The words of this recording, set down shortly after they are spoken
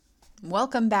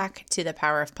Welcome back to the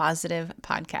Power of Positive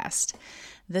podcast.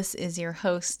 This is your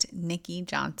host, Nikki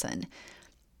Johnson.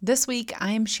 This week,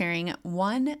 I am sharing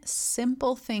one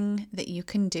simple thing that you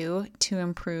can do to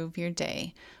improve your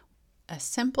day. A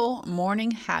simple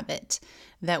morning habit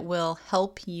that will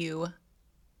help you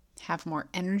have more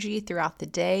energy throughout the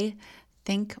day,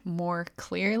 think more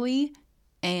clearly,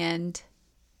 and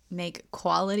make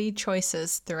quality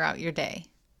choices throughout your day.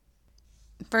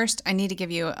 First, I need to give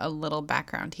you a little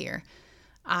background here.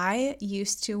 I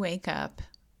used to wake up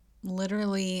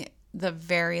literally the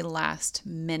very last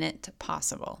minute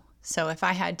possible. So if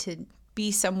I had to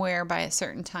be somewhere by a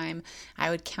certain time, I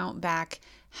would count back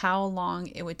how long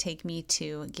it would take me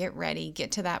to get ready,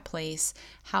 get to that place,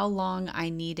 how long I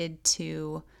needed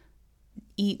to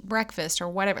eat breakfast or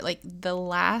whatever, like the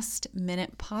last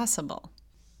minute possible.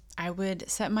 I would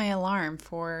set my alarm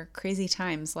for crazy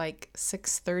times like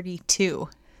 6:32.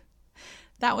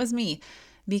 That was me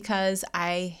because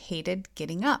I hated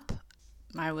getting up.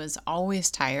 I was always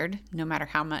tired, no matter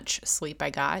how much sleep I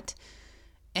got.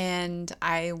 And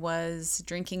I was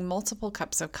drinking multiple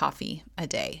cups of coffee a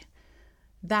day.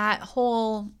 That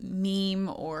whole meme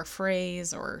or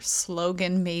phrase or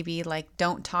slogan, maybe like,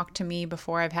 don't talk to me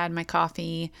before I've had my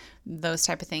coffee, those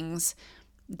type of things,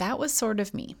 that was sort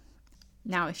of me.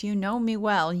 Now, if you know me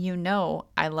well, you know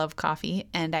I love coffee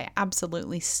and I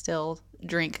absolutely still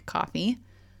drink coffee,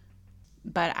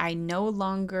 but I no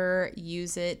longer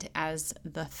use it as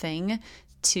the thing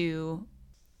to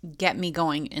get me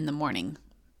going in the morning.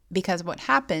 Because what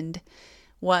happened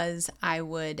was I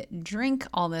would drink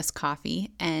all this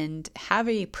coffee and have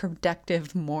a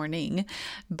productive morning,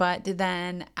 but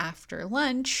then after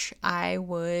lunch, I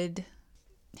would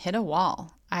hit a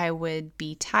wall. I would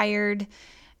be tired,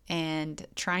 and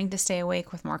trying to stay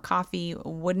awake with more coffee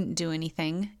wouldn't do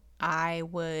anything. I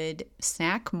would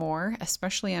snack more,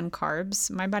 especially on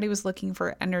carbs. My body was looking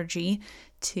for energy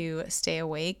to stay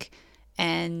awake,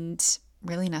 and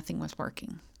really nothing was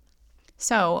working.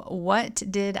 So, what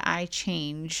did I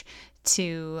change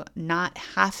to not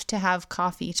have to have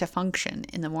coffee to function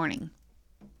in the morning?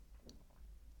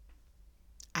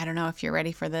 I don't know if you're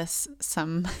ready for this.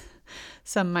 Some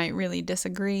might really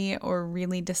disagree or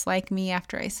really dislike me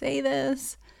after I say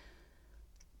this.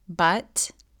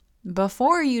 But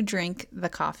before you drink the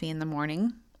coffee in the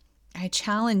morning, I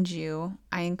challenge you,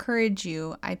 I encourage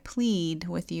you, I plead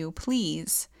with you,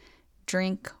 please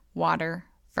drink water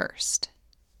first.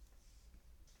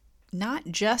 Not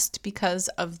just because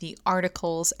of the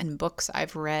articles and books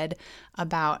I've read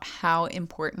about how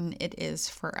important it is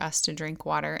for us to drink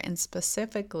water, and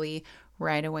specifically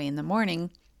right away in the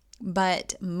morning,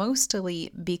 but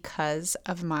mostly because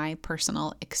of my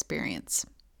personal experience.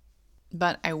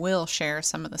 But I will share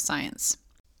some of the science.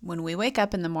 When we wake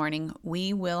up in the morning,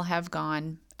 we will have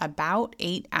gone about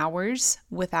 8 hours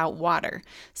without water.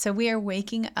 So we are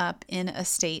waking up in a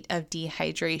state of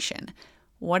dehydration.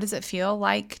 What does it feel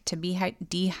like to be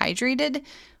dehydrated?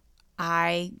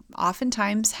 I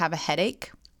oftentimes have a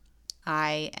headache.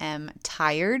 I am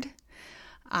tired.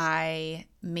 I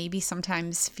maybe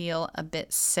sometimes feel a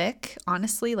bit sick,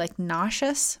 honestly, like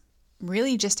nauseous,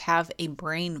 really just have a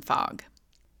brain fog.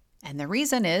 And the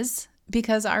reason is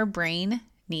because our brain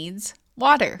needs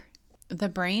water. The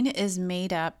brain is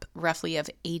made up roughly of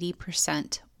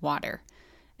 80% water.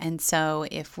 And so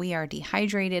if we are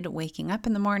dehydrated waking up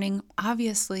in the morning,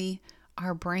 obviously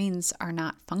our brains are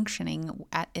not functioning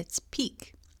at its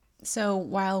peak. So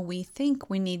while we think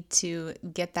we need to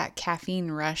get that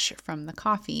caffeine rush from the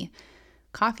coffee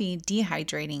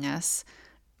dehydrating us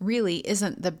really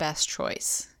isn't the best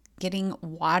choice. Getting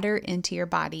water into your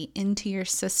body, into your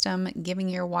system, giving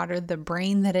your water the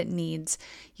brain that it needs,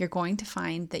 you're going to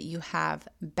find that you have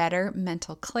better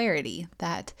mental clarity,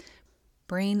 that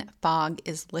brain fog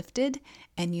is lifted,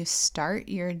 and you start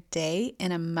your day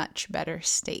in a much better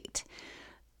state.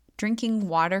 Drinking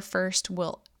water first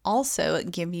will also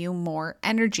give you more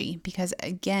energy because,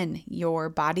 again, your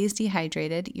body is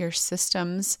dehydrated, your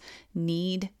systems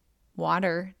need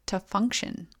water to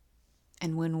function.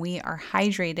 And when we are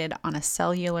hydrated on a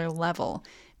cellular level,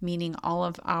 meaning all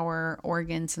of our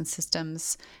organs and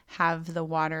systems have the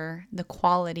water, the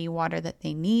quality water that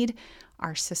they need,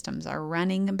 our systems are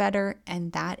running better,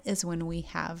 and that is when we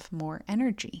have more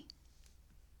energy.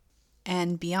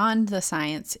 And beyond the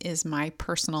science is my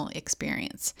personal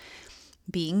experience,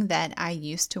 being that I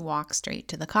used to walk straight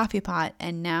to the coffee pot,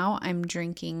 and now I'm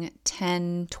drinking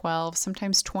 10, 12,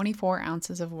 sometimes 24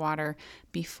 ounces of water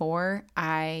before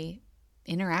I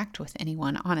interact with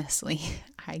anyone, honestly.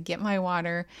 I get my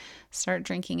water, start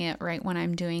drinking it right when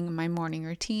I'm doing my morning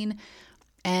routine.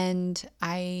 And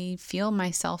I feel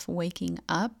myself waking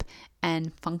up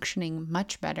and functioning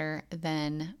much better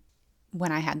than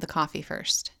when I had the coffee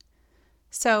first.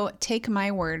 So take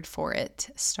my word for it.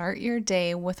 Start your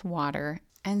day with water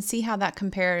and see how that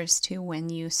compares to when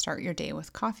you start your day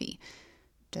with coffee.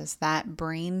 Does that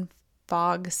brain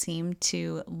fog seem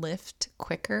to lift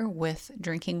quicker with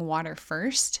drinking water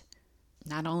first?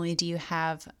 Not only do you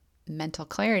have mental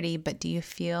clarity, but do you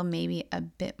feel maybe a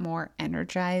bit more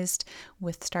energized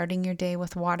with starting your day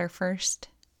with water first?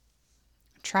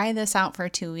 Try this out for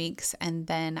 2 weeks, and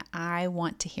then I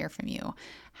want to hear from you.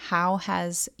 How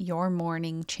has your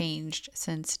morning changed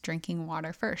since drinking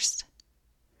water first?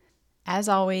 As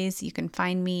always, you can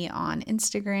find me on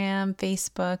Instagram,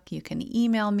 Facebook, you can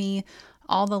email me.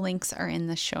 All the links are in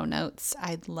the show notes.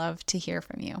 I'd love to hear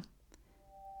from you.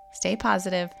 Stay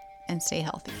positive and stay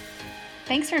healthy.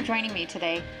 Thanks for joining me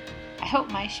today. I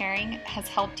hope my sharing has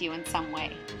helped you in some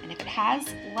way. And if it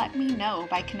has, let me know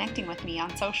by connecting with me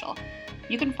on social.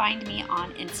 You can find me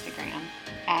on Instagram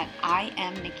at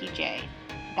IamNikkiJ.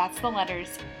 That's the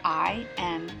letters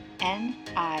IMNIKKIJ.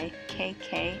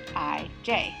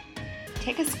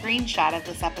 Take a screenshot of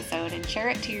this episode and share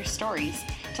it to your stories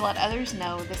to let others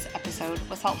know this episode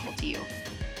was helpful to you.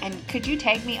 And could you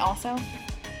tag me also?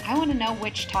 I want to know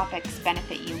which topics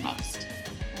benefit you most.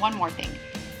 One more thing.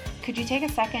 Could you take a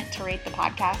second to rate the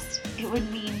podcast? It would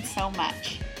mean so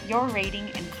much. Your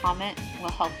rating and comment will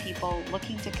help people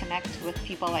looking to connect with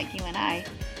people like you and I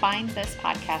find this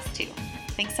podcast too.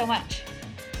 Thanks so much.